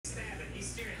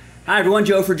Hi everyone,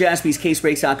 Joe for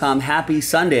JaspysCaseBreaks.com. Happy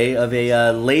Sunday of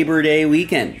a Labor Day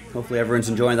weekend. Hopefully everyone's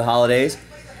enjoying the holidays.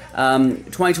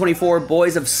 2024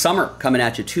 Boys of Summer coming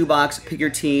at you. 2-box, pick your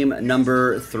team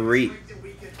number 3.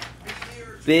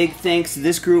 Big thanks to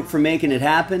this group for making it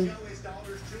happen.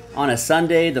 On a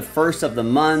Sunday, the first of the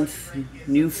month,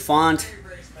 new font,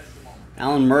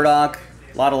 Alan Murdoch,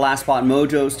 a lot of Last Spot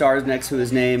Mojo stars next to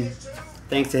his name.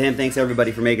 Thanks to him, thanks to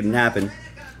everybody for making it happen.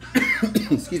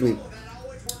 Excuse me.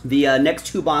 The next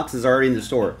 2 boxes are already in the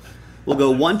store. We'll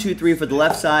go 1, 2, 3 for the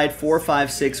left side, 4,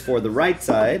 5, 6 for the right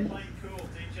side.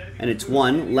 And it's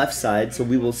 1 left side, so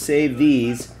we will save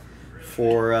these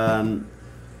for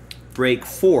break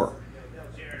 4.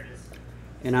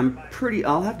 And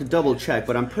I'll have to double check,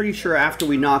 but I'm pretty sure after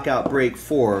we knock out break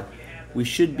 4, we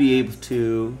should be able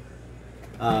to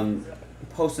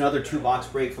post another 2-box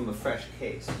break from a fresh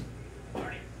case.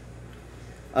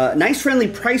 Nice friendly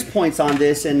price points on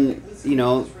this, and you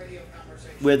know,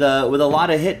 with a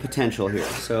lot of hit potential here.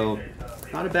 So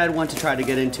not a bad one to try to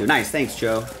get into. Nice, thanks,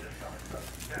 Joe.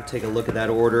 I'll take a look at that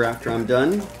order after I'm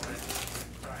done.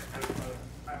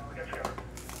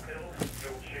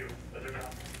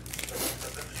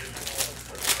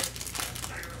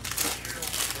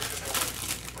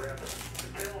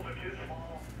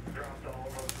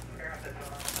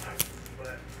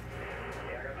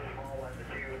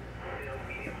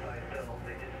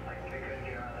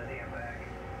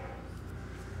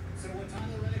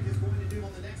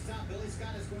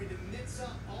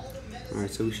 All right,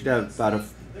 so we should have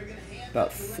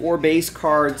about 4 base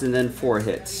cards and then 4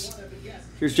 hits.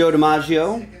 Here's Joe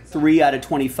DiMaggio, 3 out of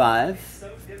 25.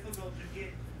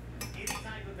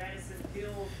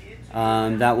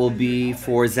 That will be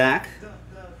for Zach.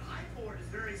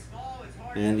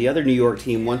 And the other New York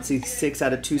team, 166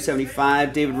 out of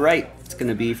 275. David Wright. It's going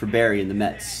to be for Barry in the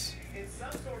Mets.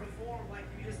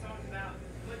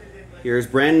 Here's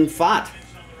Brandon Pfaadt,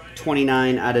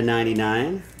 29 out of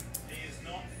 99.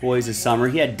 Boys of Summer.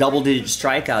 He had double-digit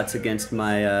strikeouts against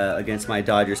my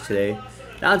Dodgers today.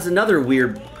 Now it's another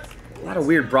a lot of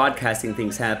weird broadcasting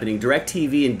things happening.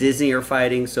 DirecTV and Disney are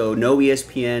fighting, so no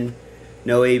ESPN,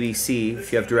 no ABC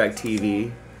if you have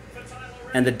DirecTV.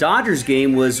 And the Dodgers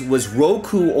game was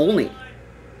Roku only.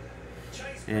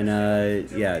 And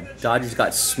yeah, Dodgers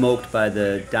got smoked by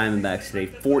the Diamondbacks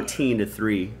today,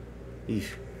 14-3.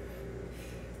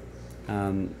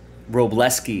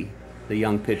 Robleski, the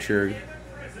young pitcher,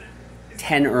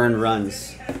 10 earned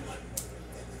runs.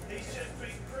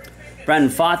 Brandon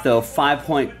Pfaadt, though, 5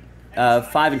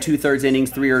 2/3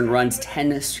 innings, 3 earned runs,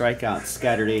 10 strikeouts,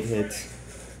 scattered 8 hits.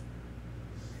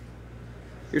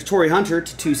 Here's Torrey Hunter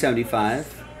to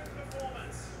 275.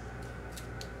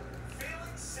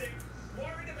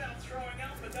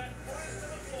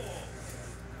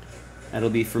 That'll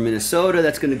be for Minnesota.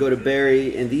 That's going to go to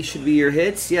Barry, and these should be your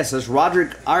hits. Yes, there's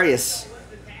Roderick Arias.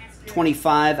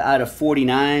 25 out of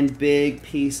 49, big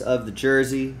piece of the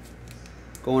jersey.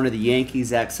 Going to the Yankees,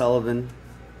 Zach Sullivan.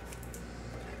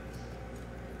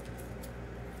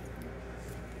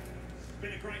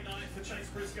 Been a great night for Chase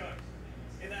Briscoe.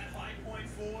 In that high point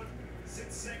forward,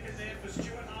 sits second there for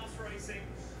Stuart Haas Racing.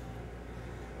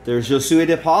 There's Josue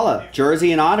De Paula,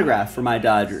 jersey and autograph for my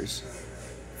Dodgers.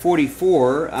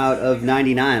 44 out of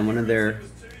 99, one of their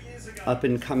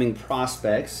up-and-coming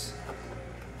prospects.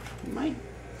 I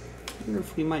wonder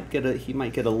if he might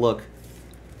get a look.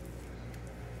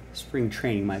 Spring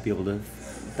training might be able to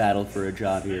battle for a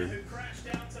job here.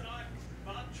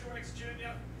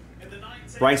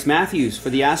 Bryce Matthews for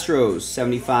the Astros,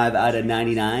 75 out of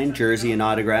 99, jersey and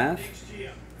autograph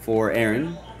for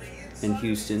Aaron in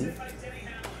Houston.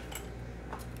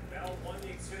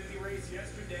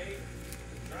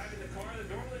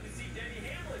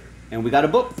 And we got a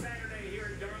book.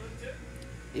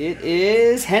 It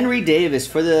is Henry Davis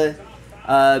for the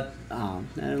a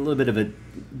little bit of a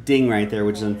ding right there,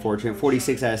 which is unfortunate.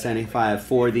 46 out of 75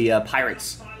 for the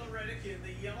Pirates.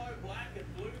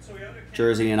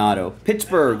 Jersey and auto.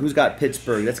 Pittsburgh. Who's got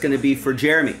Pittsburgh? That's going to be for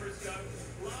Jeremy.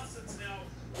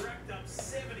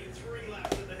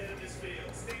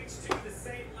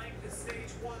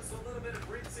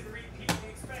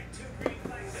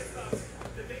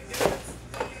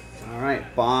 All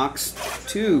right, box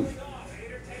 2.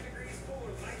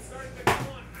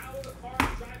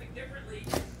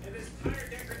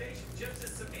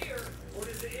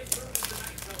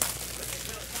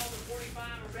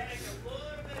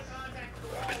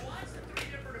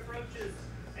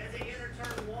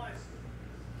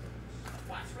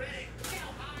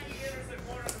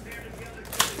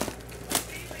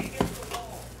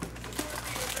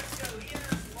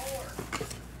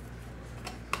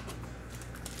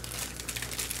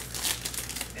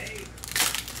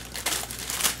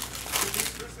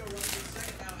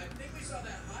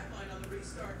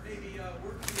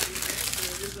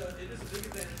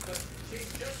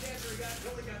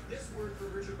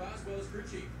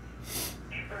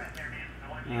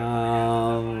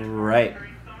 All right.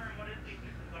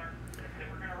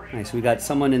 Nice. We got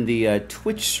someone in the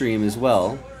Twitch stream as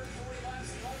well.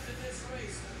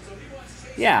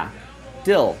 Yeah,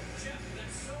 Dill.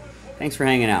 Thanks for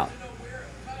hanging out.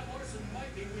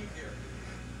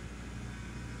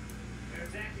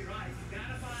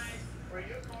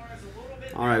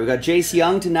 All right, we got Jace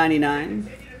Young to 99.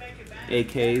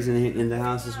 AKs in the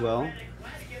house as well.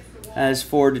 As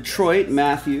for Detroit,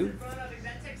 Matthew.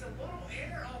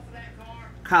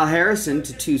 Kyle Harrison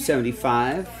to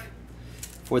 275.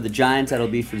 For the Giants, that'll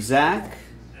be for Zach.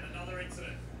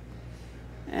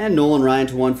 And Nolan Ryan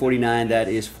to 149. That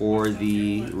is for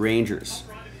the Rangers.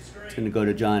 It's going to go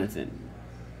to Jonathan.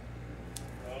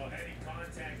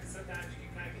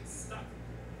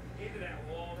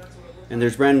 And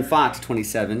there's Brandon Fox,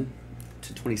 27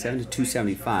 to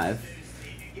 275.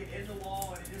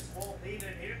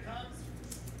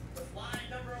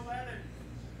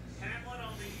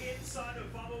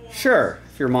 Sure,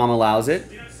 if your mom allows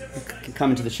it. You can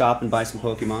come into the shop and buy some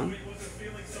Pokemon.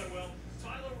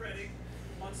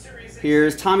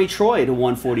 Here's Tommy Troy to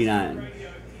 149.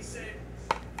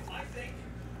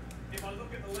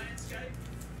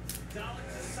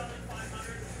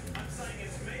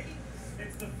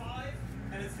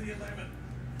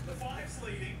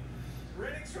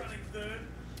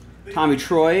 Tommy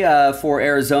Troy for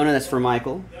Arizona. That's for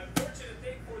Michael.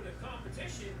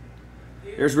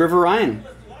 There's River Ryan.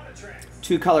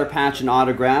 2-color patch and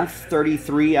autograph.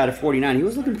 33 out of 49. He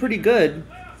was looking pretty good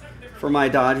for my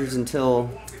Dodgers until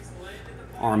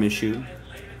arm issue.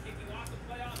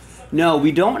 No,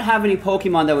 we don't have any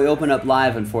Pokemon that we open up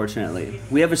live, unfortunately.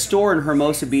 We have a store in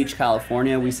Hermosa Beach,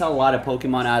 California. We sell a lot of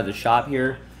Pokemon out of the shop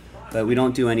here, but we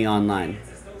don't do any online.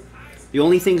 The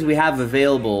only things we have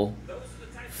available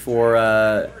for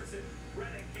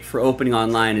opening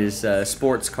online is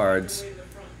sports cards.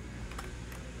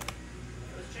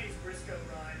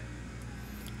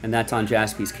 And that's on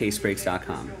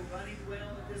jaspyscasebreaks.com.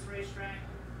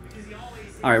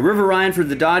 All right, River Ryan for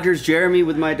the Dodgers. Jeremy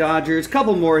with my Dodgers.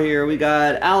 Couple more here. We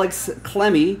got Alex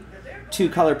Clemmy,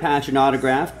 2-color patch and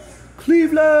autograph.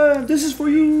 Cleveland, this is for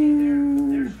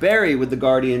you. Barry with the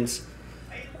Guardians.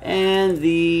 And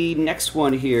the next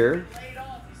one here.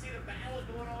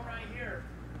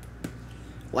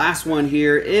 Last one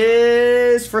here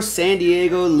is for San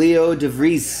Diego, Leo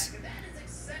DeVries.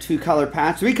 2-color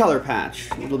patch, 3-color patch.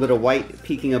 A little bit of white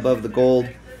peeking above the gold.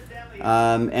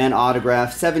 And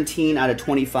autograph, 17 out of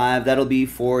 25. That'll be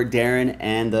for Darren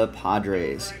and the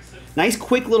Padres. Nice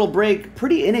quick little break.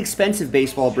 Pretty inexpensive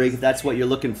baseball break if that's what you're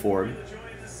looking for.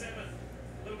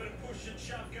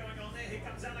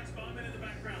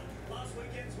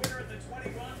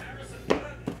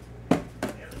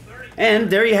 And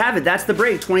there you have it. That's the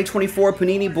break. 2024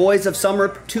 Panini Boys of Summer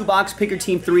 2-box Pick Your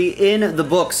Team 3 in the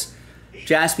books.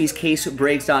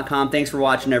 JaspysCaseBreaks.com. Thanks for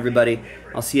watching, everybody.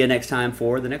 I'll see you next time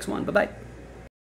for the next one. Bye-bye.